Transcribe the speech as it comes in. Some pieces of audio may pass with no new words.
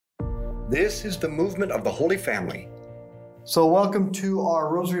This is the movement of the Holy Family. So welcome to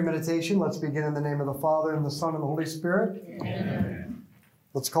our Rosary Meditation. Let's begin in the name of the Father, and the Son, and the Holy Spirit. Amen.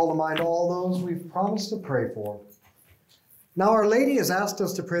 Let's call to mind all those we've promised to pray for. Now, Our Lady has asked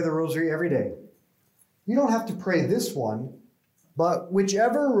us to pray the Rosary every day. You don't have to pray this one, but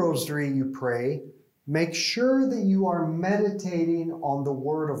whichever Rosary you pray, make sure that you are meditating on the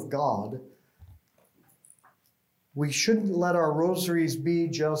Word of God. We shouldn't let our rosaries be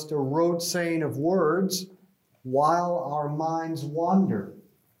just a rote saying of words while our minds wander.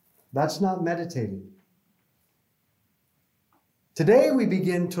 That's not meditating. Today we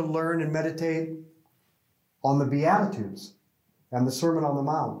begin to learn and meditate on the Beatitudes and the Sermon on the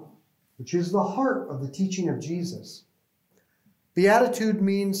Mount, which is the heart of the teaching of Jesus. Beatitude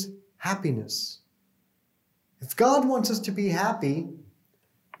means happiness. If God wants us to be happy,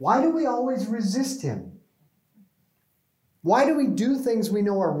 why do we always resist Him? Why do we do things we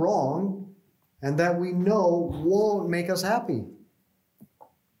know are wrong and that we know won't make us happy?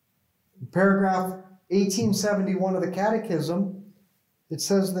 In paragraph 1871 of the Catechism, it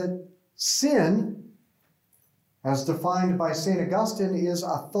says that sin, as defined by St. Augustine, is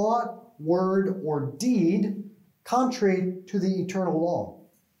a thought, word, or deed contrary to the eternal law.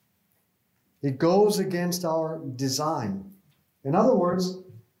 It goes against our design. In other words,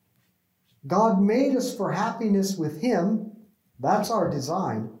 God made us for happiness with Him. That's our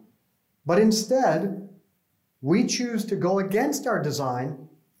design. But instead, we choose to go against our design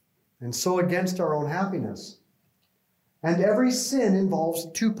and so against our own happiness. And every sin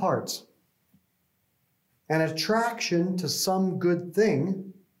involves two parts: an attraction to some good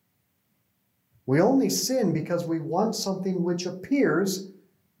thing. We only sin because we want something which appears,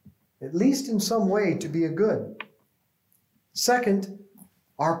 at least in some way, to be a good. Second,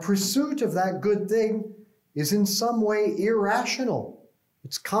 our pursuit of that good thing is in some way irrational.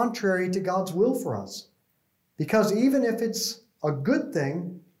 It's contrary to God's will for us. Because even if it's a good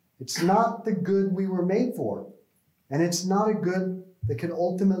thing, it's not the good we were made for. And it's not a good that can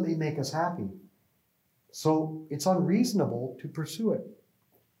ultimately make us happy. So it's unreasonable to pursue it.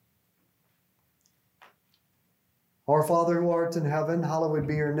 Our Father who art in heaven, hallowed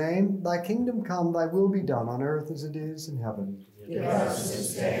be your name. Thy kingdom come, thy will be done on earth as it is in heaven. Give us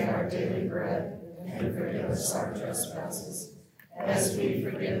this day our daily bread, and forgive us our trespasses, as we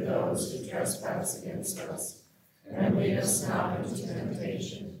forgive those who trespass against us. And lead us not into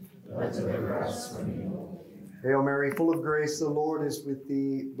temptation, but deliver us from evil. Hail Mary, full of grace, the Lord is with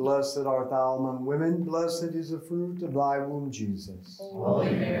thee. Blessed art thou among women. Blessed is the fruit of thy womb, Jesus.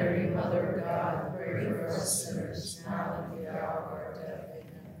 Holy Mary, Mother of God, pray for us sinners, now and at the hour of our death.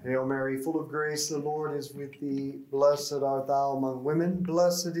 Hail Mary, full of grace, the Lord is with thee. Blessed art thou among women.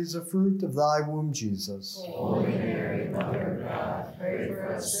 Blessed is the fruit of thy womb, Jesus. Holy Mary, Mother of God, pray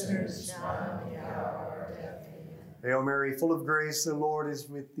for us sinners, now and at the hour of our death. Hail Mary, full of grace, the Lord is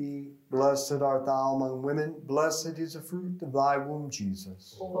with thee. Blessed art thou among women. Blessed is the fruit of thy womb,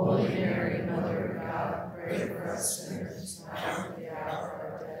 Jesus. Holy Mary, Mother of God, pray for us sinners, now and at the hour of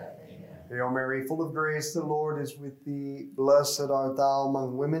our death. Hail Mary, full of grace, the Lord is with thee. Blessed art thou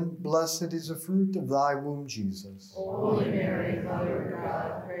among women. Blessed is the fruit of thy womb, Jesus. Holy Mary, Mother of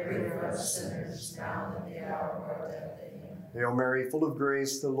God, pray for us sinners, now and at the hour of our death. Hail Mary, full of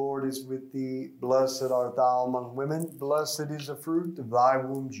grace, the Lord is with thee. Blessed art thou among women. Blessed is the fruit of thy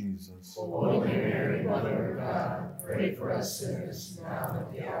womb, Jesus. Holy Mary, Mother of God, pray for us sinners, now and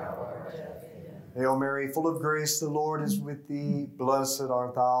at the hour of our death. Hail Mary, full of grace, the Lord is with thee. Blessed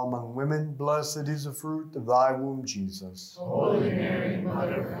art thou among women. Blessed is the fruit of thy womb, Jesus. Holy Mary,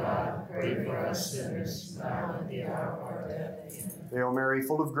 Mother of God, pray for us sinners, now and at the hour of our death. Hail Mary,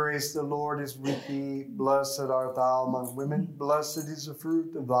 full of grace, the Lord is with thee. Blessed art thou among women. Blessed is the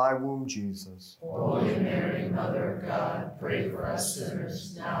fruit of thy womb, Jesus. Holy Mary, Mother of God, pray for us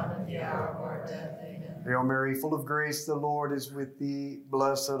sinners, now and at the hour of our death. Hail Mary, full of grace, the Lord is with thee.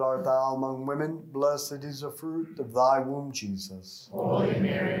 Blessed art thou among women. Blessed is the fruit of thy womb, Jesus. Holy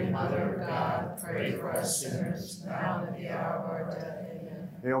Mary, Mother of God, pray for us sinners, now and at the hour of our death. Amen.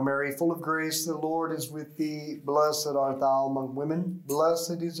 Hail Mary, full of grace, the Lord is with thee. Blessed art thou among women.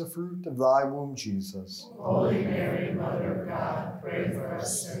 Blessed is the fruit of thy womb, Jesus. Holy Mary, Mother of God, pray for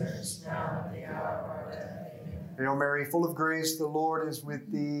us sinners, now and at the hour of our death. Hail Mary, full of grace, the Lord is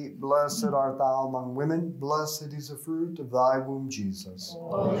with thee. Blessed art thou among women. Blessed is the fruit of thy womb, Jesus.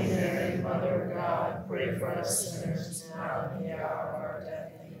 Holy Mary, Mother of God, pray for us sinners, now and at the hour of our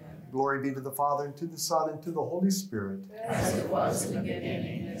death. Glory be to the Father, and to the Son, and to the Holy Spirit. As it was in the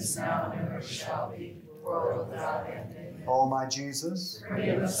beginning, is now, and ever shall be, world without end. Amen. O my Jesus,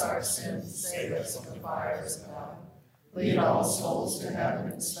 forgive us our sins, save us from the fires of hell. Lead all souls to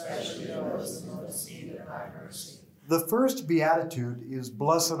heaven, especially those in most need of thy mercy. The first beatitude is,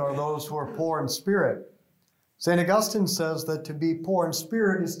 blessed are those who are poor in spirit. St. Augustine says that to be poor in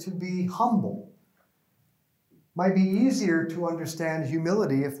spirit is to be humble. Might be easier to understand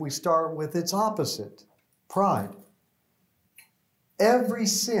humility if we start with its opposite, pride. Every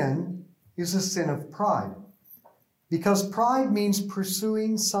sin is a sin of pride, because pride means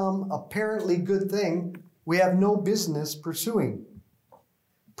pursuing some apparently good thing we have no business pursuing.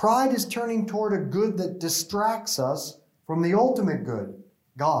 Pride is turning toward a good that distracts us from the ultimate good,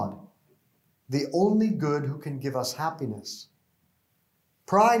 God, the only good who can give us happiness.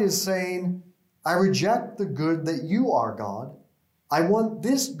 Pride is saying, I reject the good that you are, God. I want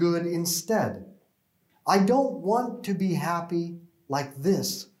this good instead. I don't want to be happy like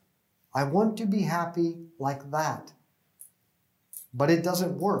this. I want to be happy like that. But it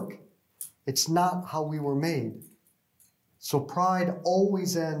doesn't work. It's not how we were made. So pride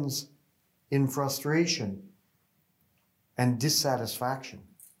always ends in frustration and dissatisfaction.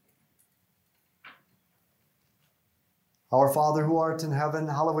 Our Father who art in heaven,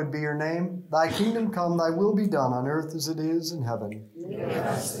 hallowed be your name. Thy kingdom come, thy will be done on earth as it is in heaven. Give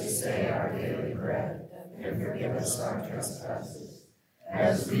us this day our daily bread, and forgive us our trespasses,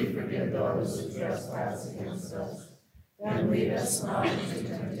 as we forgive those who trespass against us. And lead us not into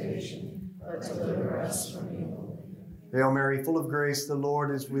temptation, but deliver us from evil. Hail Mary, full of grace, the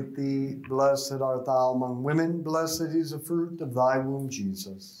Lord is with thee. Blessed art thou among women. Blessed is the fruit of thy womb,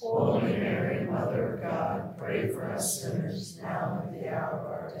 Jesus. Holy Mary, Mother of God, pray for us sinners, now and at the hour of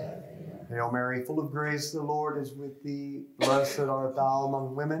our death. Amen. Hail Mary, full of grace, the Lord is with thee. Blessed art thou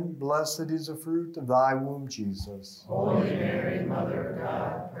among women. Blessed is the fruit of thy womb, Jesus. Holy Mary, Mother of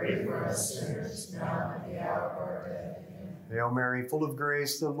God, pray for us sinners, now and at the hour of our death. Hail Mary, full of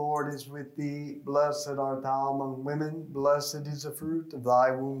grace, the Lord is with thee. Blessed art thou among women. Blessed is the fruit of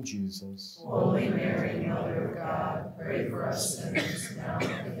thy womb, Jesus. Holy Mary, Mother of God, pray for us sinners, now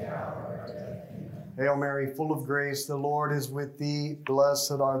and at the hour of our death. Amen. Hail Mary, full of grace, the Lord is with thee.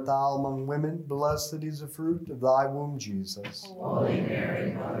 Blessed art thou among women. Blessed is the fruit of thy womb, Jesus. Holy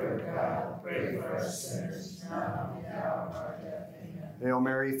Mary, Mother of God, pray for us sinners, now and at the hour of our death. Hail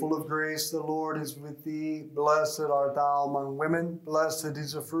Mary, full of grace, the Lord is with thee. Blessed art thou among women. Blessed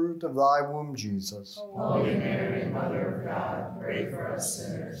is the fruit of thy womb, Jesus. Holy Mary, Mother of God, pray for us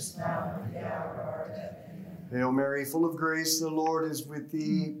sinners, now and at the hour of our death. Amen. Hail Mary, full of grace, the Lord is with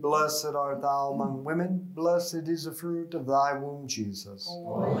thee. Blessed art thou among women. Blessed is the fruit of thy womb, Jesus.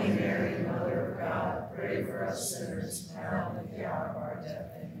 Holy Mary, Mother of God, pray for us sinners, now and at the hour of our death.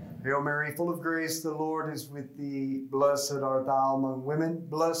 Amen. Hail Mary, full of grace, the Lord is with thee. Blessed art thou among women.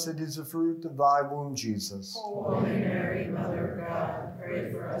 Blessed is the fruit of thy womb, Jesus. Holy Mary, Mother of God,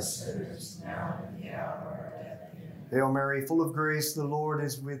 pray for us sinners, now and at the hour of our death. Amen. Hail Mary, full of grace, the Lord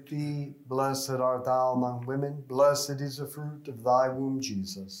is with thee. Blessed art thou among women. Blessed is the fruit of thy womb,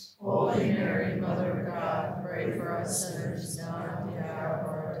 Jesus. Holy Mary, Mother of God, pray for us sinners, now and at the hour of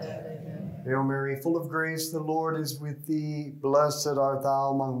our death. Amen. Hail Mary, full of grace, the Lord is with thee. Blessed art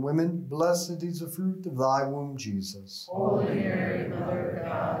thou among women. Blessed is the fruit of thy womb, Jesus. Holy Mary, Mother of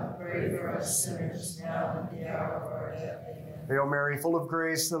God, pray for us sinners, now and at the hour of our death. Amen. Hail Mary, full of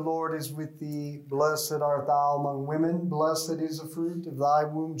grace, the Lord is with thee. Blessed art thou among women. Blessed is the fruit of thy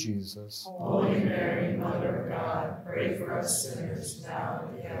womb, Jesus. Holy Mary, Mother of God, pray for us sinners, now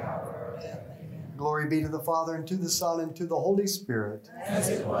and at the hour of our death. Amen. Glory be to the Father, and to the Son, and to the Holy Spirit. As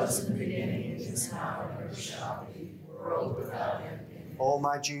it was in the beginning, it is now, and ever shall be, world without end. Amen. O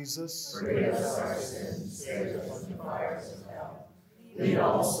my Jesus, Forgive us our sins, save us from the fires of hell. Lead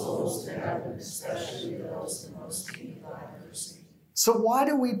all souls to heaven, especially those in most need of thy mercy. so why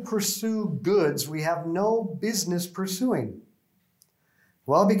do we pursue goods we have no business pursuing?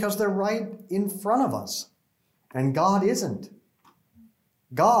 Well, because they're right in front of us, and God isn't.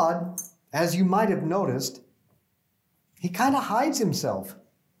 God, as you might have noticed, he kind of hides himself.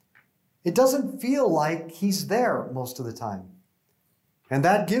 It doesn't feel like he's there most of the time. And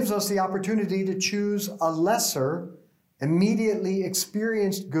that gives us the opportunity to choose a lesser, immediately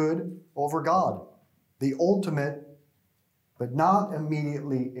experienced good over God, the ultimate, but not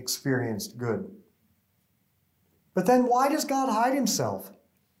immediately experienced good. But then why does God hide himself?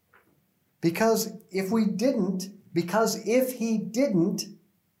 Because if he didn't,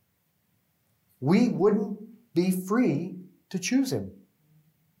 we wouldn't be free to choose him.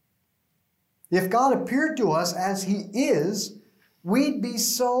 If God appeared to us as he is, we'd be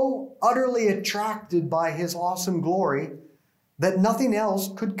so utterly attracted by his awesome glory that nothing else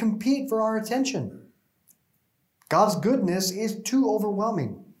could compete for our attention. God's goodness is too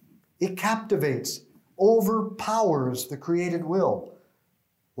overwhelming. It captivates, overpowers the created will,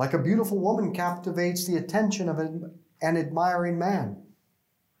 like a beautiful woman captivates the attention of an admiring man.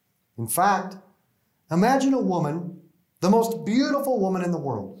 In fact, imagine a woman, the most beautiful woman in the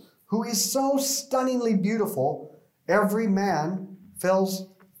world, who is so stunningly beautiful, every man falls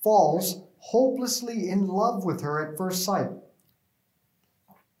hopelessly in love with her at first sight.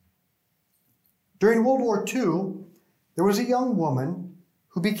 During World War II, there was a young woman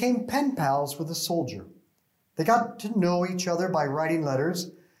who became pen pals with a soldier. They got to know each other by writing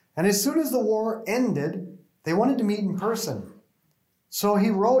letters, and as soon as the war ended, they wanted to meet in person. So he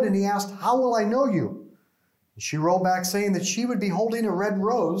wrote and he asked, "How will I know you?" And she wrote back saying that she would be holding a red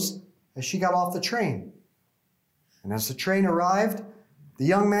rose as she got off the train. And as the train arrived, the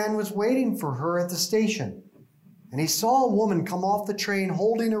young man was waiting for her at the station, and he saw a woman come off the train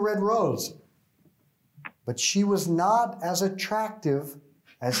holding a red rose. But she was not as attractive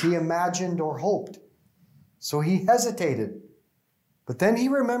as he imagined or hoped. So he hesitated. But then he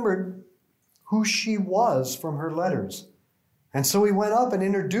remembered who she was from her letters. And so he went up and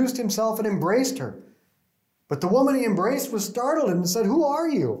introduced himself and embraced her. But the woman he embraced was startled and said, "Who are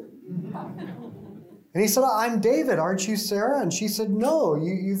you?" And he said, "I'm David, aren't you Sarah?" And she said, "No,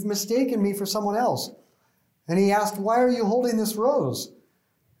 you've mistaken me for someone else." And he asked, "Why are you holding this rose?"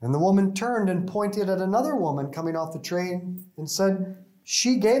 And the woman turned and pointed at another woman coming off the train and said,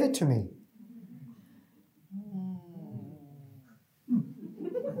 "She gave it to me."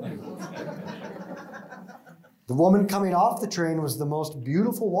 The woman coming off the train was the most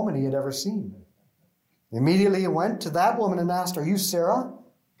beautiful woman he had ever seen. Immediately he went to that woman and asked, "Are you Sarah?"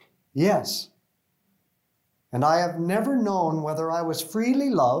 "Yes." "And I have never known whether I was freely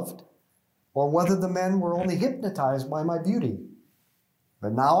loved or whether the men were only hypnotized by my beauty.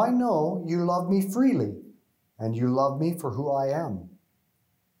 But now I know you love me freely, and you love me for who I am."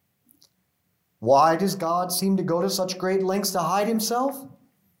 Why does God seem to go to such great lengths to hide himself?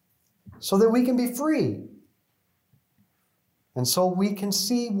 So that we can be free. And so we can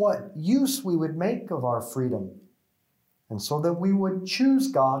see what use we would make of our freedom. And so that we would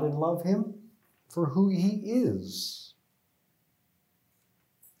choose God and love him for who he is.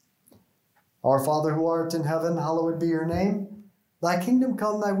 Our Father who art in heaven, hallowed be your name. Thy kingdom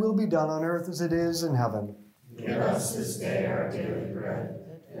come, thy will be done on earth as it is in heaven. Give us this day our daily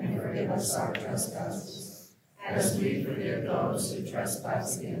bread, and forgive us our trespasses, as we forgive those who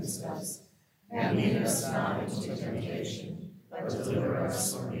trespass against us. And lead us not into temptation, but deliver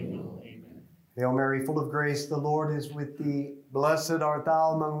us from evil. Amen. Hail Mary, full of grace, the Lord is with thee. Blessed art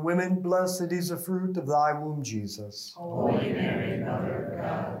thou among women, blessed is the fruit of thy womb, Jesus. Holy Mary, Mother of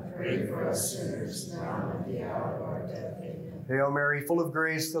God, pray for us sinners, now and at the hour of our death. Amen. Hail Mary, full of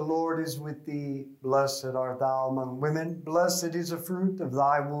grace, the Lord is with thee. Blessed art thou among women, blessed is the fruit of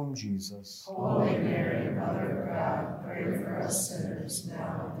thy womb, Jesus. Holy Mary, Mother of God, pray for us sinners,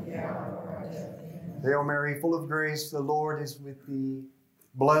 now and at the hour of our death. Amen. Hail Mary, full of grace, the Lord is with thee.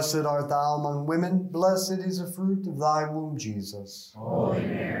 Blessed art thou among women, blessed is the fruit of thy womb, Jesus. Holy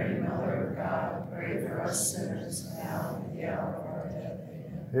Mary, Mother of God, pray for us sinners, now and at the hour of our death.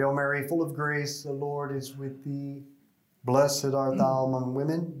 Amen. Hail Mary, full of grace, the Lord is with thee. Blessed art thou among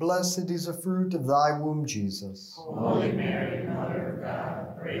women, blessed is the fruit of thy womb, Jesus. Holy Mary, Mother of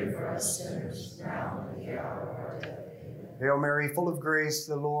God, pray for us sinners, now and at the hour of our death. Amen. Hail Mary, full of grace,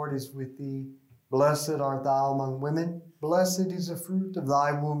 the Lord is with thee. Blessed art thou among women, blessed is the fruit of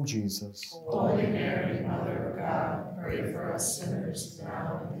thy womb, Jesus. Holy Mary, Mother of God, pray for us sinners,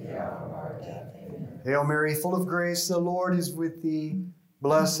 now and at the hour of our death. Amen. Hail Mary, full of grace, the Lord is with thee.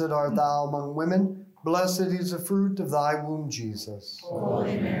 Blessed art thou among women, blessed is the fruit of thy womb, Jesus.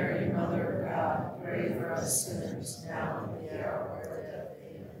 Holy Mary, Mother of God, pray for us sinners, now and at the hour of our death.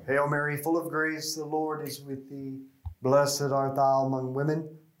 Amen. Hail Mary, full of grace, the Lord is with thee. Blessed art thou among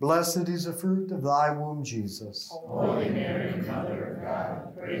women, blessed is the fruit of thy womb, Jesus. Holy Mary, Mother of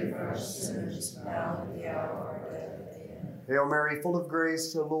God, pray for us sinners, now and at the hour of our death. Amen. Hail Mary, full of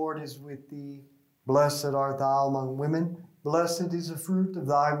grace, the Lord is with thee. Blessed art thou among women, blessed is the fruit of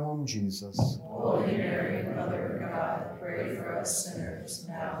thy womb, Jesus. Holy Mary, Mother of God, pray for us sinners,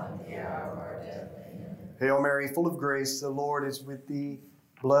 now and at the hour of our death. Amen. Hail Mary, full of grace, the Lord is with thee.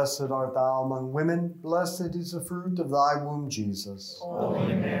 Blessed art thou among women, blessed is the fruit of thy womb, Jesus.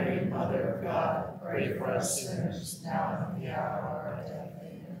 Holy Mary, Mother of God, pray for us sinners, now and at the hour of our death.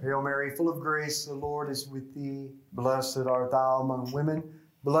 Amen. Hail Mary, full of grace, the Lord is with thee. Blessed art thou among women,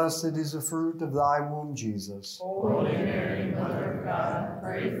 blessed is the fruit of thy womb, Jesus. Holy Mary, Mother of God,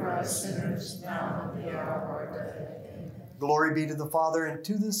 pray for us sinners, now and at the hour of our death. Amen. Glory be to the Father, and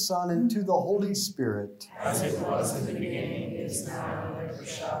to the Son, and to the Holy Spirit. As it was in the beginning, is now, and ever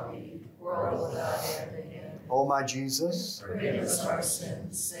shall be, world without end. Amen. O my Jesus, Forgive us our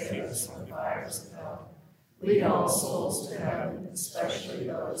sins, save us from the fires of hell. Lead all souls to heaven, especially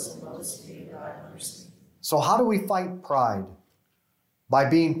those in most need of thy mercy. so how do we fight pride? By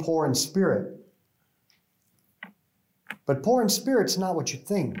being poor in spirit. But poor in spirit's not what you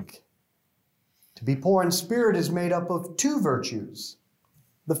think. To be poor in spirit is made up of two virtues.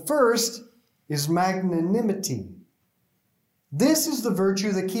 The first is magnanimity. This is the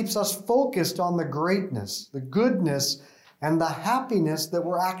virtue that keeps us focused on the greatness, the goodness, and the happiness that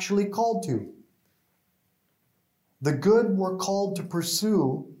we're actually called to. The good we're called to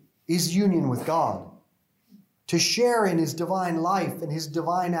pursue is union with God, to share in His divine life and His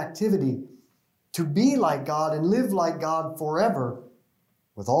divine activity, to be like God and live like God forever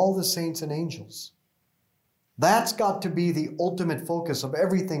with all the saints and angels. That's got to be the ultimate focus of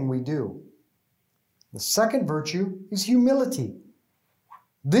everything we do. The second virtue is humility.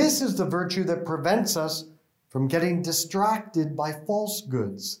 This is the virtue that prevents us from getting distracted by false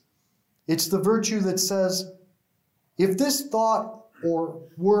goods. It's the virtue that says, if this thought or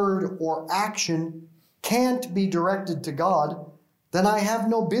word or action can't be directed to God, then I have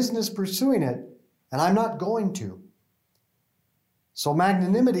no business pursuing it, and I'm not going to. So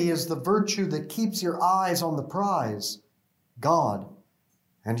magnanimity is the virtue that keeps your eyes on the prize, God.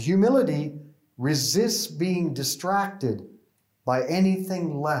 And humility resists being distracted by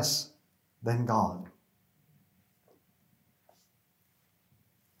anything less than God.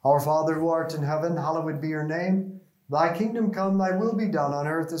 Our Father who art in heaven, hallowed be your name. Thy kingdom come, thy will be done on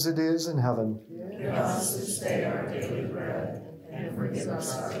earth as it is in heaven. Give us this day our daily bread, and forgive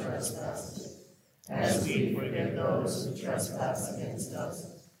us our trespasses, as we forgive those who trespass against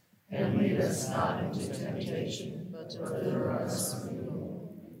us. And lead us not into temptation, but deliver us from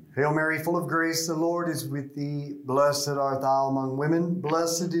evil. Hail Mary, full of grace, the Lord is with thee. Blessed art thou among women.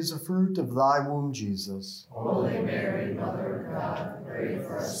 Blessed is the fruit of thy womb, Jesus. Holy Mary, Mother of God, pray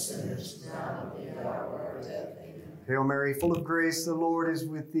for us sinners now and at the hour of our death. Amen. Hail Mary, full of grace, the Lord is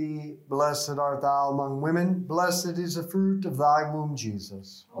with thee. Blessed art thou among women. Blessed is the fruit of thy womb,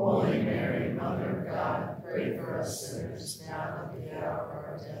 Jesus. Holy Mary, Mother of God, pray for us sinners now and at the hour of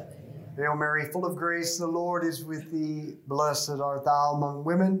our death. Amen. Hail Mary, full of grace, the Lord is with thee. Blessed art thou among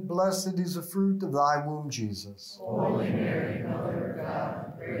women. Blessed is the fruit of thy womb, Jesus. Holy Mary, Mother of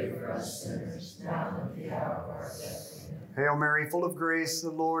God, pray for us sinners now and at the hour of our death. Amen. Hail Mary, full of grace, the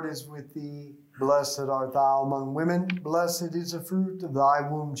Lord is with thee. Blessed art thou among women. Blessed is the fruit of thy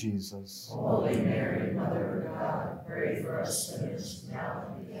womb, Jesus. Holy Mary, Mother of God, pray for us sinners now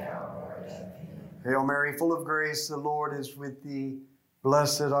and at the hour of our death. Amen. Hail Mary, full of grace, the Lord is with thee.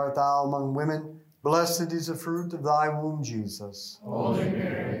 Blessed art thou among women. Blessed is the fruit of thy womb, Jesus. Holy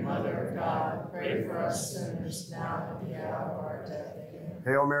Mary, Mother of God, pray for us sinners now and at the hour of our death. Amen.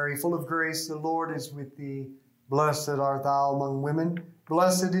 Hail Mary, full of grace, the Lord is with thee. Blessed art thou among women.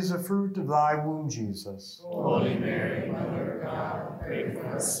 Blessed is the fruit of thy womb, Jesus. Holy Mary, Mother of God, pray for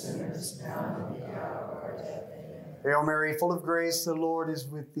us sinners now and at the hour of our death. Amen. Hail Mary, full of grace, the Lord is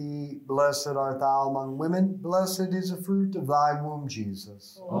with thee. Blessed art thou among women. Blessed is the fruit of thy womb,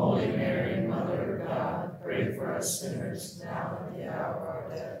 Jesus. Holy Mary, Mother of God, pray for us sinners now and at the hour of our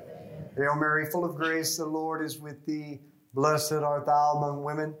death. Amen. Hail Mary, full of grace, the Lord is with thee. Blessed art thou among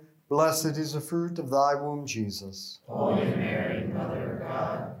women. Blessed is the fruit of thy womb, Jesus. Holy Mary, Mother of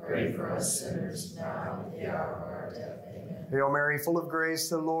God, pray for us sinners now and at the hour of our death. Amen. Hail Mary, full of grace,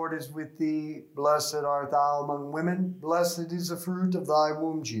 the Lord is with thee. Blessed art thou among women. Blessed is the fruit of thy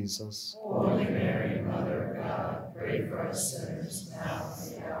womb, Jesus. Holy Mary, Mother of God, pray for us sinners now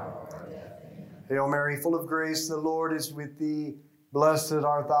and at the hour of our death. Amen. Hail Mary, full of grace, the Lord is with thee. Blessed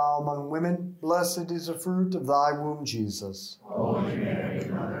art thou among women. Blessed is the fruit of thy womb, Jesus. Holy Mary,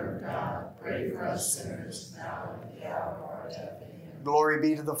 Mother of God, pray for us sinners now and at the hour of our death. Amen. Glory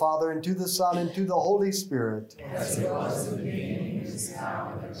be to the Father, and to the Son, and to the Holy Spirit. As it was in the beginning, is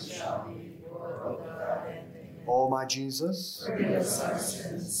now, and ever shall be, world without end. Amen. O my Jesus, Forgive us our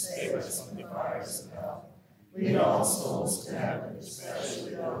sins, save us from the fires of hell. Lead all souls to heaven,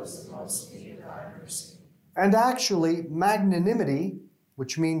 especially those in most need of thy mercy. and actually magnanimity,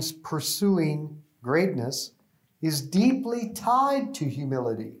 which means pursuing greatness, is deeply tied to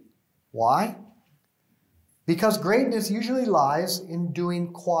humility. Why? Because greatness usually lies in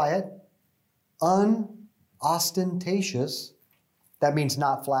doing quiet, unostentatious, that means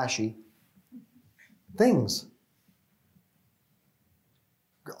not flashy, things.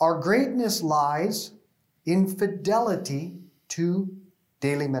 Our greatness lies in fidelity to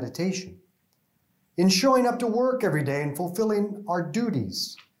daily meditation, in showing up to work every day and fulfilling our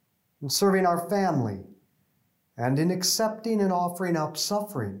duties, in serving our family, and in accepting and offering up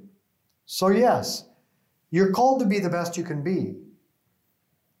suffering So yes, you're called to be the best you can be,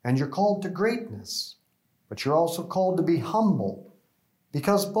 and you're called to greatness, but you're also called to be humble,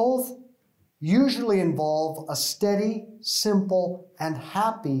 because both usually involve a steady, simple, and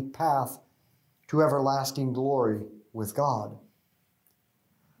happy path to everlasting glory with God.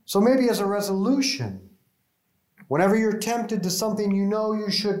 So maybe as a resolution, whenever you're tempted to something you know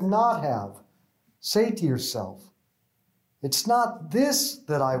you should not have, say to yourself, "It's not this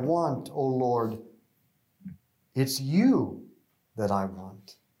that I want, O Lord. It's you that I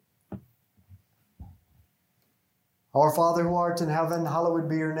want." Our Father who art in heaven, hallowed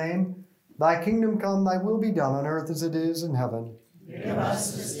be your name. Thy kingdom come, thy will be done on earth as it is in heaven. Give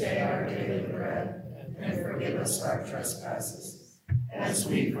us this day our daily bread, and forgive us our trespasses, as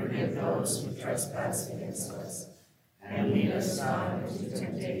we forgive those who trespass against us. And lead us not into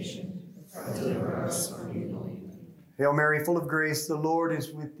temptation, but deliver us from evil. Hail Mary, full of grace, the Lord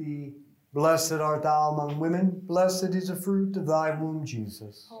is with thee. Blessed art thou among women. Blessed is the fruit of thy womb,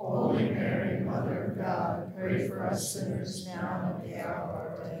 Jesus. Holy Mary, Mother of God, pray for us sinners now and at the hour of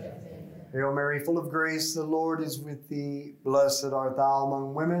our death. Amen. Hail Mary, full of grace, the Lord is with thee. Blessed art thou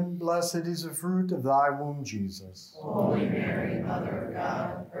among women. Blessed is the fruit of thy womb, Jesus. Holy Mary, Mother of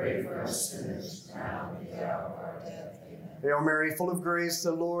God, pray for us sinners now and at the hour of our death. Amen. Hail Mary, full of grace,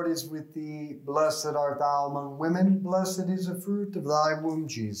 the Lord is with thee. Blessed art thou among women. Blessed is the fruit of thy womb,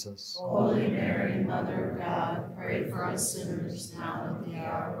 Jesus. Holy Mary, Mother of God, pray for us sinners now and at the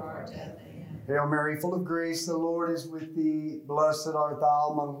hour of our death. Amen. Hail Mary, full of grace, the Lord is with thee. Blessed art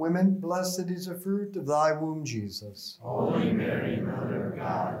thou among women. Blessed is the fruit of thy womb, Jesus. Holy Mary, Mother of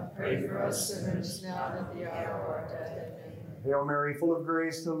God, pray for us sinners now and at the hour of our death. Amen. Hail Mary, full of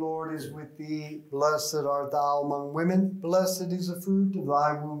grace, the Lord is with thee. Blessed art thou among women. Blessed is the fruit of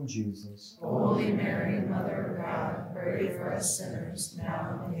thy womb, Jesus. Holy Mary, Mother of God, pray for us sinners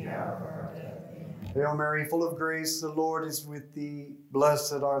now and at the hour of our death. Amen. Hail Mary, full of grace, the Lord is with thee.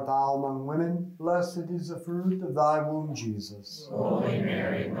 Blessed art thou among women. Blessed is the fruit of thy womb, Jesus. Holy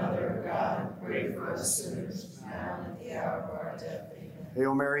Mary, Mother of God, pray for us sinners now and at the hour of our death. Amen.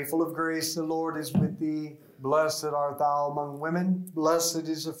 Hail Mary, full of grace, the Lord is with thee. Blessed art thou among women. Blessed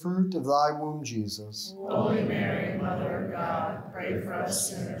is the fruit of thy womb, Jesus. Holy Mary, Mother of God, pray for us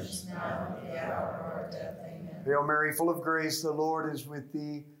sinners now and at the hour of our death. Amen. Hail Mary, full of grace, the Lord is with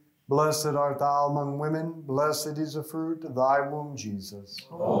thee. Blessed art thou among women. Blessed is the fruit of thy womb, Jesus.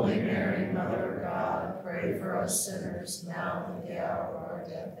 Holy Mary, Mother of God, pray for us sinners now and at the hour of our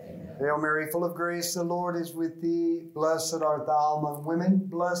death. Amen. Hail Mary, full of grace, the Lord is with thee. Blessed art thou among women.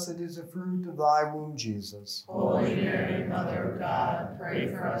 Blessed is the fruit of thy womb, Jesus. Holy Mary, Mother of God, pray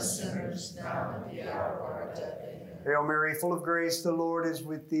for us sinners now and at the hour of our death. Amen. Hail Mary, full of grace, the Lord is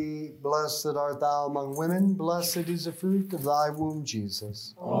with thee. Blessed art thou among women. Blessed is the fruit of thy womb,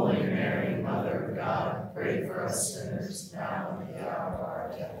 Jesus. Holy Mary, Mother of God, pray for us sinners now and at the hour of our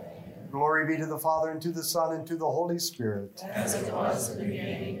death. Amen. Glory be to the Father, and to the Son, and to the Holy Spirit. As it was in the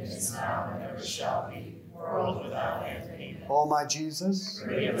beginning, is now, and ever shall be, world without end. Amen. O my Jesus,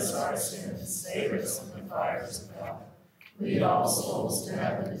 Forgive us our sins, save us from the fires of hell. Lead all souls to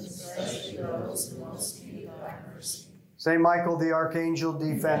heaven, especially those who most need thy mercy. Saint Michael the Archangel,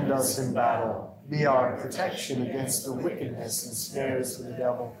 defend us in battle. Be our protection against the wickedness and snares of the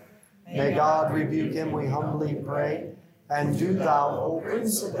devil. May God rebuke him, we humbly pray. And do thou, O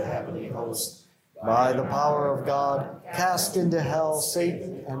Prince of the heavenly host, by the power of God, cast into hell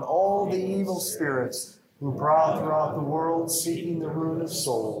Satan and all the evil spirits who prowl throughout the world seeking the ruin of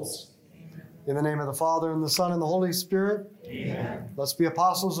souls. In the name of the Father, and the Son, and the Holy Spirit, Amen. let's be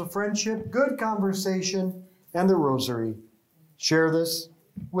apostles of friendship, good conversation, and the rosary. Share this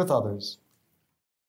with others.